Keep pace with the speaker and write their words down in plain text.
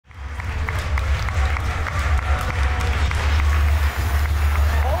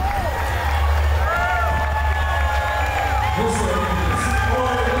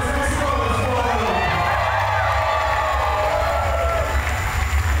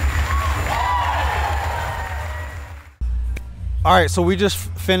All right, so we just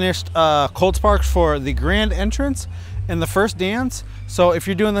finished cold sparks for the grand entrance and the first dance. So if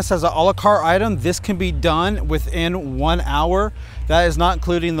you're doing this as an a la carte item, this can be done within 1 hour. That is not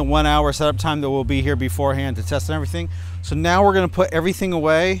including the 1 hour setup time that will be here beforehand to test and everything. So now we're gonna put everything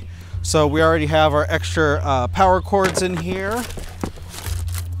away. So we already have our extra power cords in here.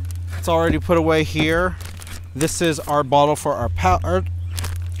 It's already put away here. This is our bottle for our powder.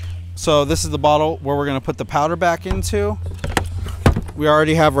 So this is the bottle where we're gonna put the powder back into. We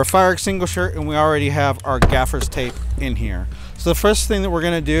already have our fire extinguisher and we already have our Gaffers tape in here. So the first thing that we're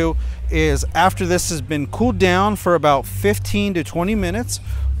gonna do is, after this has been cooled down for about 15 to 20 minutes,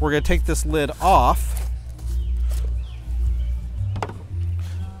 we're gonna take this lid off.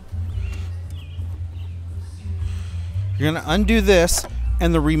 You're gonna undo this,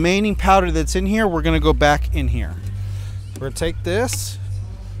 and the remaining powder that's in here, we're gonna go back in here. We're gonna take this.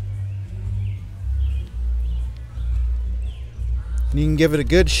 You can give it a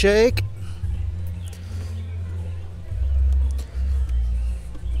good shake.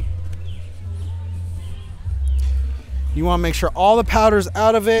 You want to make sure all the powder's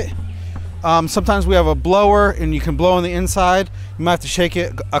out of it. Sometimes we have a blower and you can blow on the inside. You might have to shake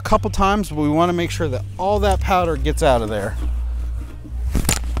it a couple times, but we want to make sure that all that powder gets out of there.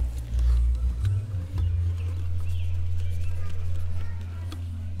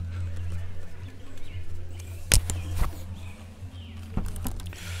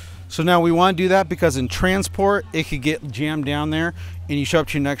 So now we want to do that because in transport, it could get jammed down there and you show up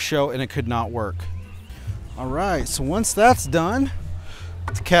to your next show and it could not work. All right, so once that's done,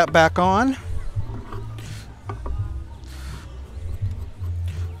 put the cap back on.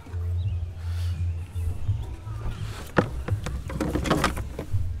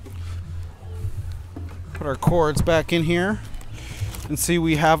 Put our cords back in here and see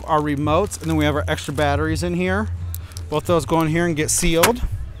we have our remotes, and then we have our extra batteries in here. Both those go in here and get sealed.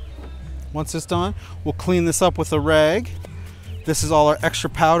 Once it's done, we'll clean this up with a rag. This is all our extra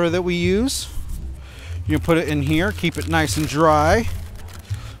powder that we use. You can put it in here, keep it nice and dry.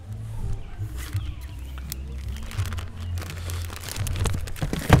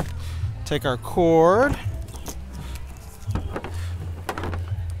 Take our cord.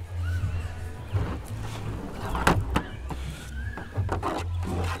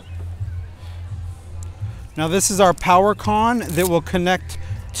 Now this is our power con that will connect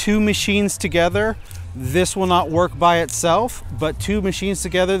two machines together. This will not work by itself, but two machines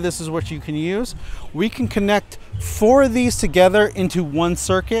together, this is what you can use. We can connect 4 of these together into one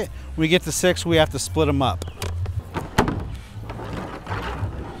circuit. When we get to 6, we have to split them up.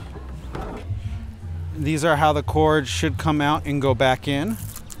 These are how the cords should come out and go back in.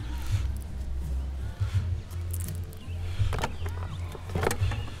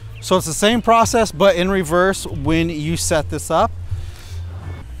 So it's the same process, but in reverse when you set this up.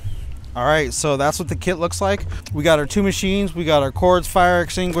 All right, so that's what the kit looks like. We got our 2 machines, we got our cords, fire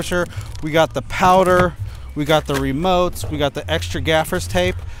extinguisher, we got the powder, we got the remotes, we got the extra Gaffers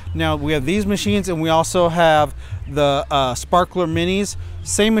tape. Now we have these machines and we also have the sparkler minis.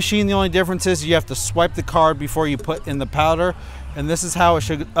 Same machine, the only difference is you have to swipe the card before you put in the powder. And this is how it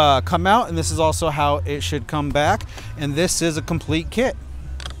should come out, and this is also how it should come back. And this is a complete kit.